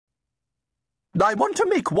"I want to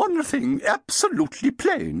make one thing absolutely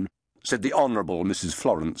plain," said the Honourable Mrs.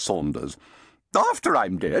 Florence Saunders. "After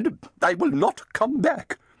I'm dead, I will not come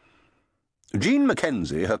back." Jean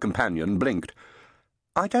Mackenzie, her companion, blinked.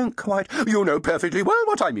 "I don't quite—" "You know perfectly well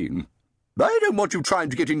what I mean. I don't want you trying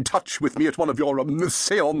to get in touch with me at one of your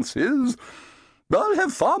séances. I'll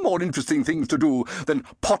have far more interesting things to do than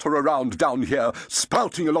potter around down here,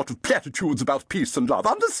 spouting a lot of platitudes about peace and love.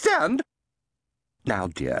 Understand?" "Now,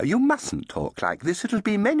 dear, you mustn't talk like this. It'll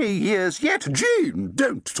be many years yet." "Jean,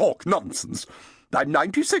 don't talk nonsense. I'm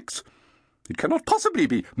 96. It cannot possibly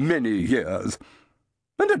be many years.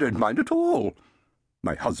 And I don't mind at all.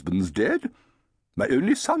 My husband's dead. My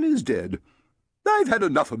only son is dead. I've had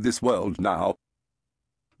enough of this world now.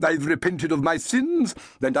 I've repented of my sins,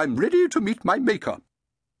 and I'm ready to meet my Maker.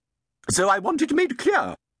 So I want it made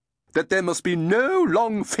clear that there must be no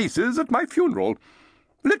long faces at my funeral.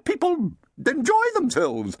 Let people enjoy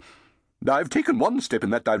themselves. I've taken one step in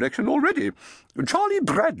that direction already. Charlie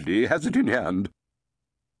Bradley has it in hand."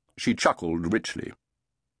 She chuckled richly.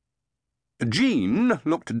 Jean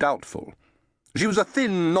looked doubtful. She was a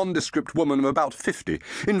thin, nondescript woman of about 50,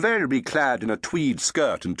 invariably clad in a tweed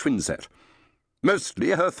skirt and twinset.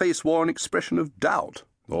 Mostly her face wore an expression of doubt,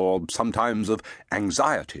 or sometimes of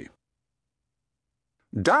anxiety.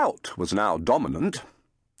 Doubt was now dominant,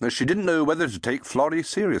 as she didn't know whether to take Florrie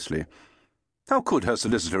seriously. How could her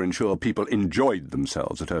solicitor ensure people enjoyed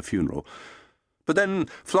themselves at her funeral? But then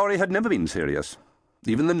Florrie had never been serious,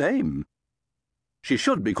 even the name. She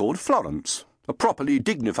should be called Florence, a properly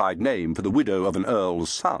dignified name for the widow of an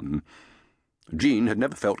earl's son. Jean had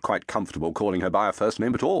never felt quite comfortable calling her by her first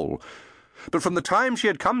name at all. But from the time she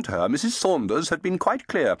had come to her, Mrs. Saunders had been quite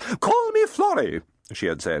clear. "Call me Florrie," she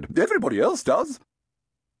had said. "Everybody else does."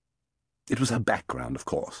 It was her background, of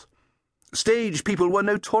course. Stage people were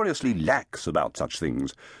notoriously lax about such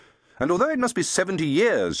things, and although it must be 70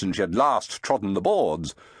 years since she had last trodden the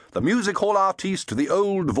boards, the music-hall artiste, the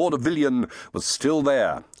old vaudevillian, was still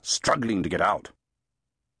there, struggling to get out.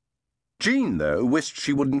 Jean, though, wished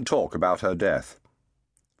she wouldn't talk about her death,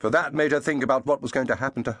 for that made her think about what was going to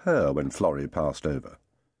happen to her when Florrie passed over.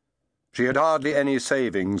 She had hardly any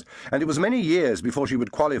savings, and it was many years before she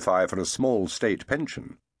would qualify for a small state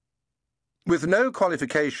pension. With no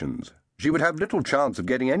qualifications, she would have little chance of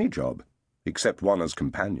getting any job, except one as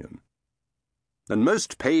companion. And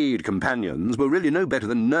most paid companions were really no better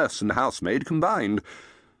than nurse and housemaid combined.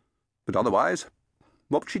 But otherwise,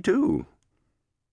 what would she do?